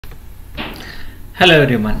Hello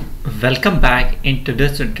everyone, welcome back in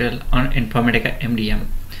today's tutorial on Informatica MDM.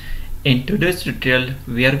 In today's tutorial,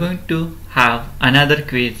 we are going to have another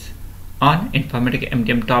quiz on Informatica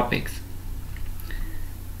MDM topics.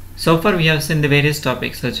 So far we have seen the various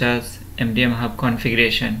topics such as MDM Hub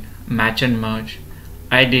configuration, match and merge,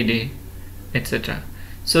 IDD, etc.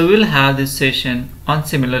 So we'll have this session on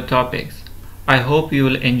similar topics. I hope you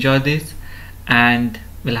will enjoy this and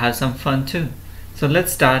we'll have some fun too. So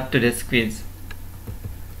let's start today's quiz.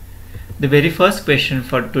 The very first question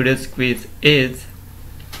for today's quiz is: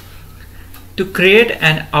 to create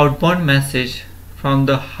an outbound message from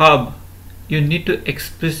the hub, you need to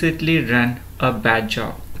explicitly run a bad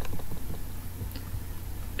job.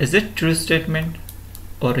 Is it true statement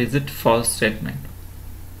or is it false statement?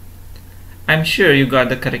 I'm sure you got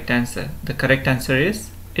the correct answer. The correct answer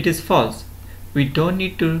is it is false. We don't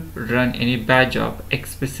need to run any bad job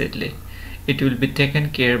explicitly. It will be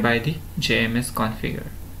taken care by the JMS configure.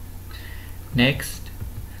 Next,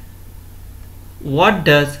 what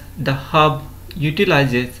does the hub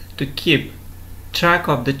utilizes to keep track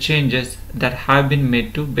of the changes that have been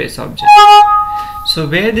made to base object? So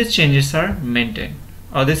where these changes are maintained?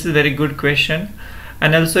 Oh, this is a very good question,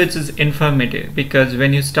 and also it is informative because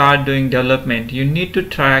when you start doing development, you need to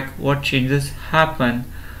track what changes happen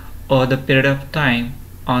over the period of time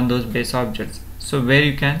on those base objects. So where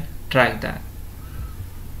you can track that?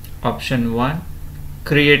 Option 1,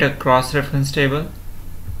 create a cross-reference table.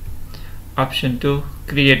 Option 2,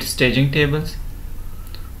 create staging tables.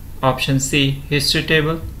 Option C, history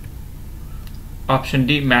table. Option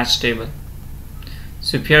D, match table.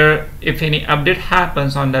 So if any update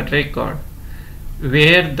happens on that record,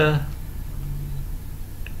 where the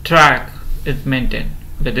track is maintained,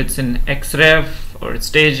 whether it's in XREF or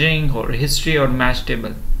staging or history or match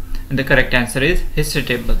table, and the correct answer is history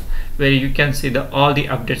table, where you can see all the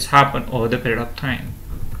updates happen over the period of time.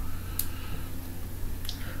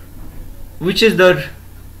 Which is the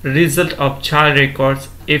result of child records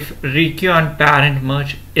if requeue and parent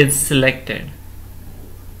merge is selected?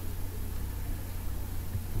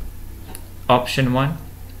 Option 1,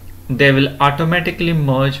 they will automatically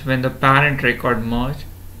merge when the parent record merge.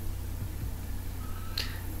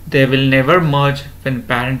 They will never merge when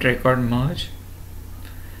parent record merge.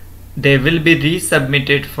 They will be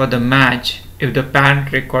resubmitted for the match if the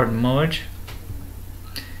parent record merge.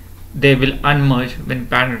 They will unmerge when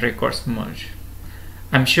parent records merge.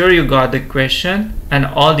 I'm sure you got the question and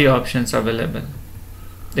all the options available.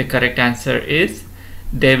 The correct answer is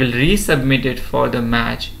they will resubmit it for the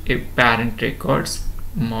match if parent records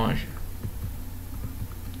merge.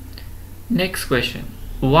 Next question: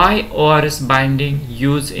 why ORS binding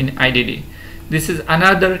used in IDD? This is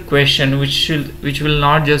another question which will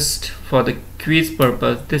not just for the quiz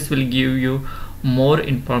purpose. This will give you more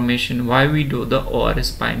information why we do the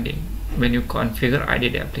ORS binding when you configure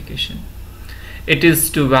IDD application. It is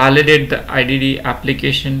to validate the IDD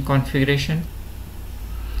application configuration.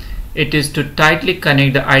 It is to tightly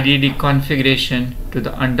connect the IDD configuration to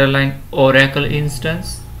the underlying Oracle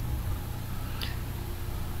instance.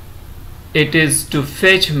 It is to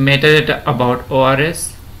fetch metadata about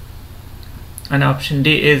ORS. And option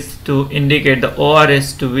D is to indicate the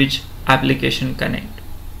ORS to which application connect.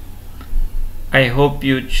 I hope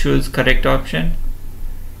you choose correct option,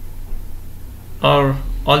 or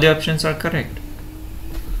all the options are correct.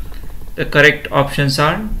 The correct options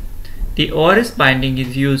are: the ORS binding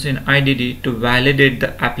is used in IDD to validate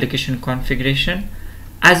the application configuration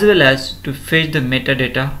as well as to fetch the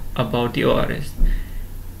metadata about the ORS.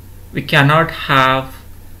 We cannot have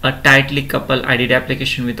a tightly coupled IDD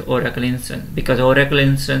application with Oracle instance because Oracle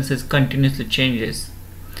instance is continuously changes.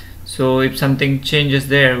 So if something changes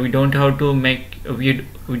there, we don't have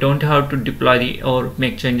to deploy or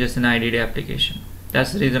make changes in IDD application.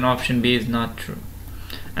 That's the reason option B is not true,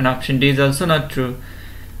 and option D is also not true.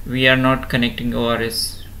 We are not connecting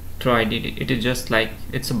ORS through IDD. It is just like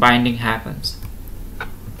it's a binding happens.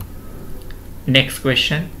 Next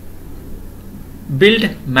question: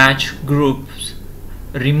 build match groups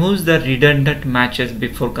removes the redundant matches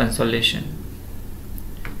before consolidation.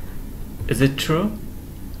 Is it true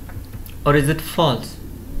or is it false?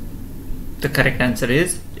 The correct answer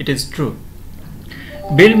is it is true.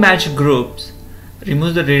 Build match groups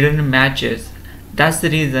removes the redundant matches. That's the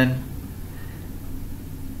reason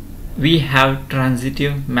we have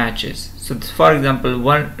transitive matches. So for example,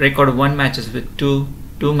 one record 1 matches with 2,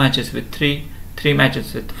 2 matches with 3, 3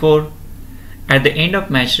 matches with 4. At the end of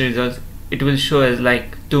match results, it will show as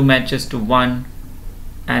like 2 matches to 1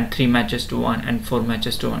 and 3 matches to 1 and 4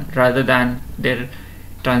 matches to 1 rather than their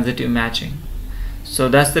transitive matching. So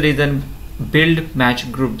that's the reason build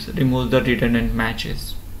match groups, remove the redundant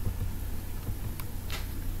matches.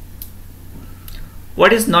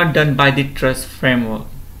 What is not done by the trust framework?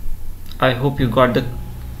 I hope you got the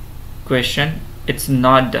question. It's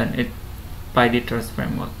not done by the trust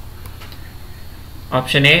framework.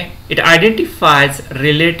 Option A, it identifies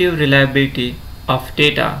relative reliability of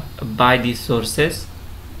data by the sources.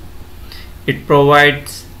 It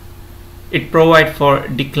provides for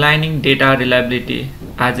declining data reliability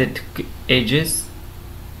as it ages.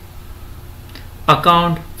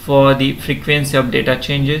 Account for the frequency of data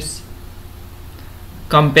changes.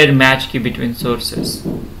 Compare match key between sources.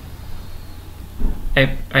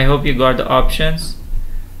 I hope you got the options.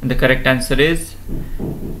 And the correct answer is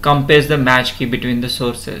compares the match key between the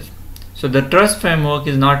sources. So the trust framework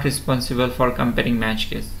is not responsible for comparing match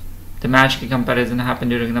keys. The match key comparison happened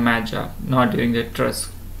during the match job, not during the trust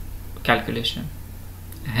calculation.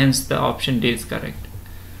 Hence the option D is correct.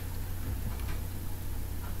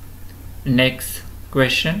 Next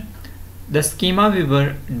question. The schema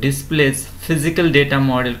viewer displays physical data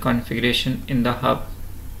model configuration in the hub.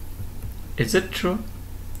 Is it true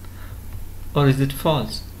or is it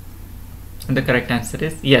false? And the correct answer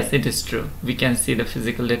is yes, it is true. We can see the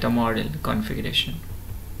physical data model configuration.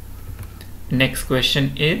 Next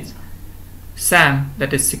question is SAM,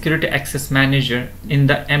 that is Security Access Manager in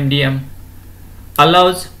the MDM,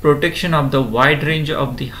 allows protection of the wide range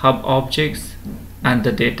of the hub objects and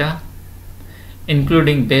the data,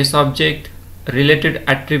 including base object, related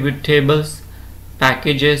attribute tables,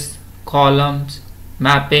 packages, columns,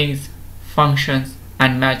 mappings, functions,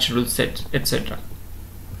 and match rule sets, etc.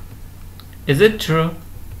 Is it true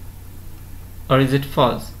or is it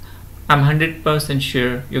false? I'm 100%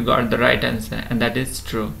 sure you got the right answer, and that is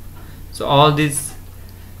true. So all this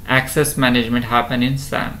access management happen in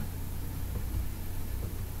SAM.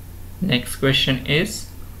 Next question is,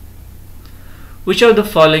 which of the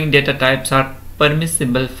following data types are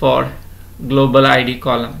permissible for global ID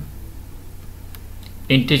column?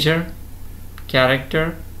 Integer,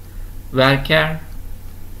 character, varchar,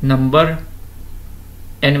 number,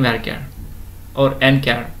 nvarchar or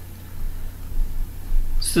nchar.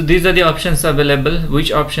 So these are the options available.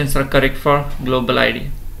 Which options are correct for global ID?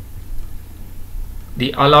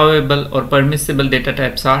 The allowable or permissible data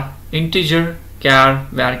types are integer, char,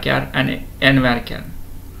 varchar and nvarchar.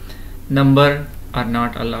 Number are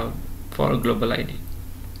not allowed for global ID.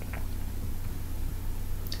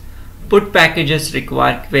 Put packages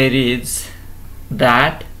require queries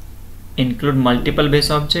that include multiple base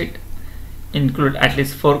object, include at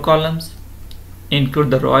least 4 columns,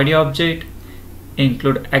 include the raw ID object,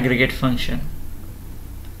 include aggregate function,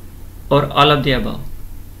 or all of the above.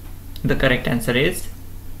 The correct answer is,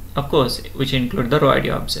 of course, which include the raw ID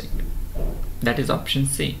object. That is option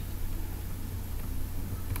C.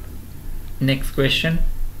 Next question.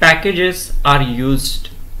 Packages are used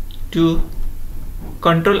to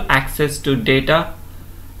control access to data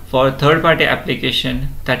for third-party application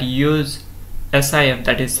that use SIF,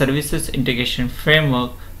 that is Services Integration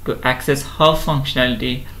Framework, to access hub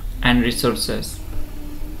functionality and resources.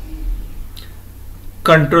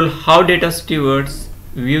 Control how data stewards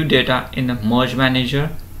view data in the Merge Manager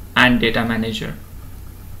and Data Manager.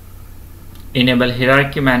 Enable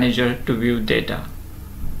Hierarchy Manager to view data.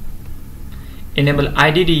 Enable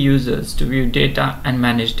IDD users to view data and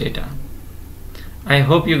manage data. I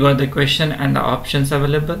hope you got the question and the options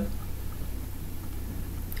available.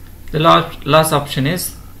 The last option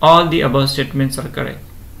is all the above statements are correct,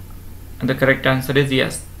 and the correct answer is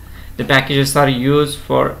yes. The packages are used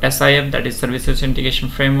for SIF, that is Services Integration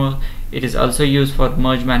Framework. It is also used for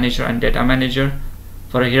Merge Manager and Data Manager.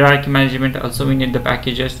 For hierarchy management also we need the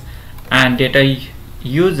packages, and data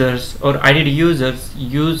users or IDD users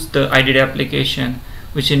use the IDD application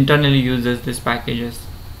which internally uses these packages.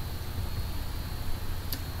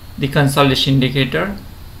 The consolidation indicator,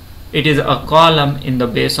 it is a column in the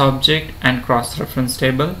base object and cross-reference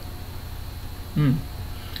table.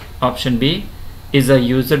 Option B is a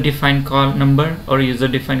user-defined number or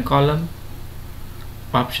user-defined column.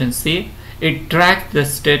 Option C, it tracks the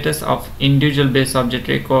status of individual base object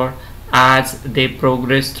record as they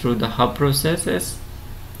progress through the hub processes.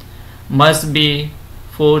 Must be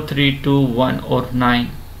 4, 3, 2, 1 or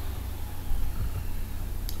 9,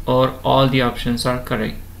 or all the options are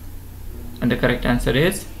correct, and the correct answer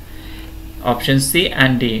is option C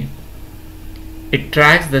and D. It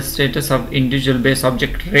tracks the status of individual base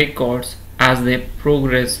object records as they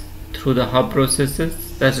progress through the hub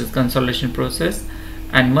processes, that is consolidation process,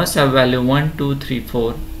 and must have value 1, 2, 3,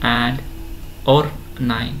 4 and or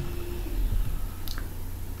 9.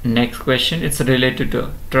 Next question, it's related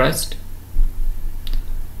to trust.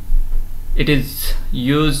 It is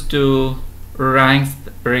used to rank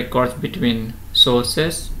records between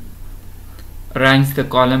sources, ranks the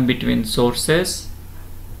column between sources,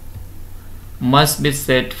 must be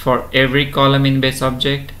set for every column in base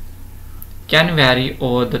object, can vary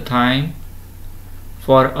over the time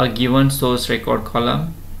for a given source record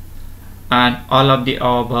column, and all of the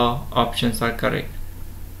above options are correct.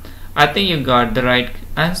 I think you got the right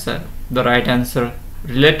answer. The right answer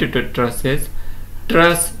related to truss is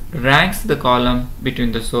truss ranks the column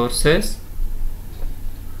between the sources.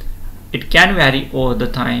 It can vary over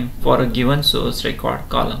the time for a given source record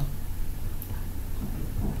column.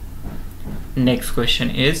 Next question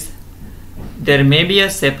is, there may be a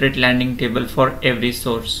separate landing table for every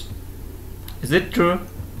source. Is it true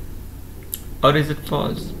or is it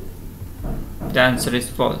false? The answer is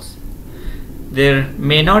false. There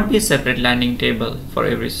may not be a separate landing table for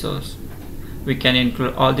every source. We can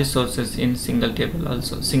include all the sources in single table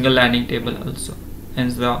also, single landing table also.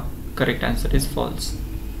 Hence the correct answer is false.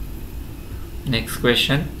 Next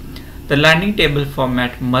question. The landing table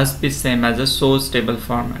format must be same as a source table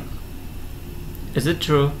format. Is it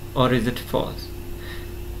true or is it false?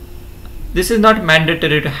 This is not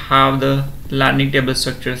mandatory to have the landing table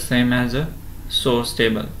structure same as a source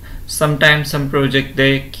table. Sometimes some project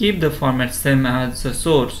they keep the format same as a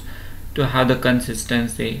source to have the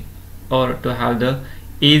consistency or to have the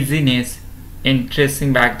easiness in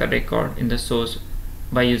tracing back the record in the source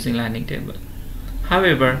by using landing table.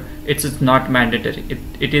 However, it is not mandatory.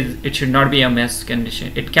 It should not be a must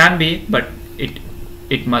condition. It can be, but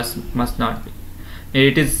it must not be.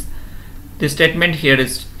 It is, the statement here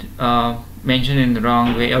is mentioned in the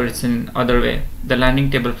wrong way, or it's in other way. The landing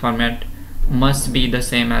table format must be the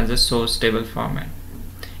same as the source table format.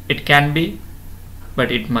 It can be,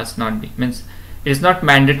 but it must not be. Means it is not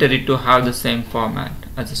mandatory to have the same format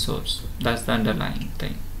as a source. That's the underlying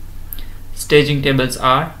thing. Staging tables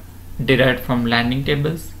are derived from landing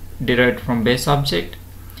tables, derived from base object,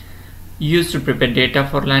 used to prepare data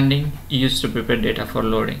for landing, used to prepare data for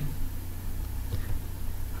loading.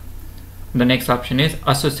 The next option is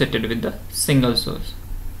associated with the single source.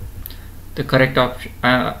 The correct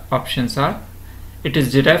options are, it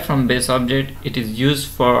is derived from base object, it is used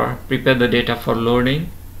for prepare the data for loading,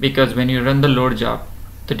 because when you run the load job,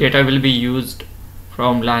 the data will be used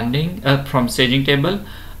from from staging table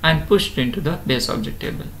and pushed into the base object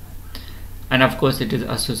table. And of course it is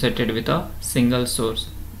associated with a single source.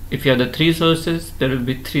 If you have the 3 sources, there will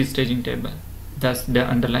be 3 staging table. That's the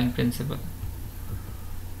underlying principle.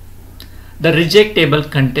 The reject table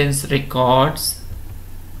contains records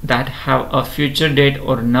that have a future date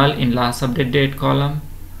or null in last update date column,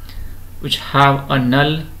 which have a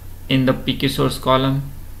null in the PQ source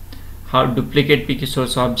column, have duplicate PQ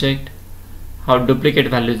source object, have duplicate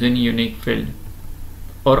values in unique field,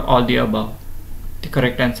 or all the above. The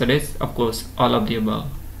correct answer is, of course, all of the above.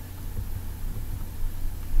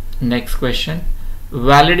 Next question.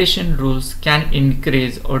 Validation rules can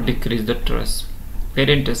increase or decrease the trust.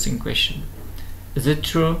 Very interesting question. Is it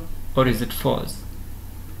true or is it false?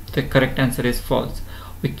 The correct answer is false.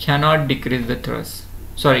 We cannot decrease the trust.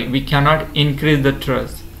 Sorry, we cannot increase the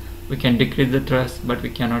trust. We can decrease the trust, but we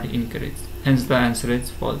cannot increase. Hence the answer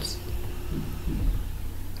is false.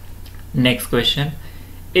 Next question.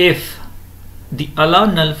 If the allow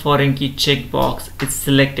null foreign key checkbox is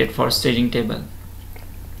selected for staging table,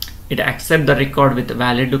 it accepts the record with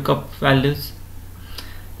valid lookup values,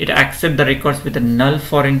 it accepts the records with a null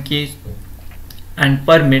foreign keys, and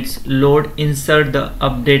permits load insert the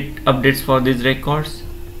updates for these records,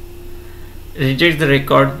 rejects the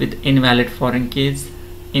record with invalid foreign keys,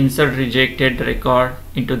 insert rejected record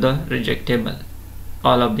into the reject table.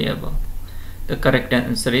 All of the above. The correct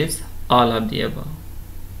answer is all of the above.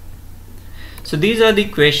 So these are the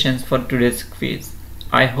questions for today's quiz.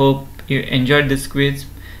 I hope you enjoyed this quiz.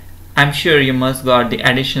 I'm sure you must got the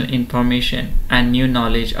additional information and new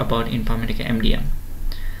knowledge about Informatica MDM.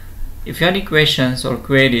 If you have any questions or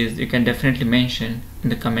queries, you can definitely mention in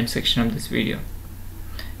the comment section of this video.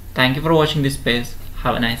 Thank you for watching this space.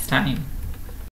 Have a nice time.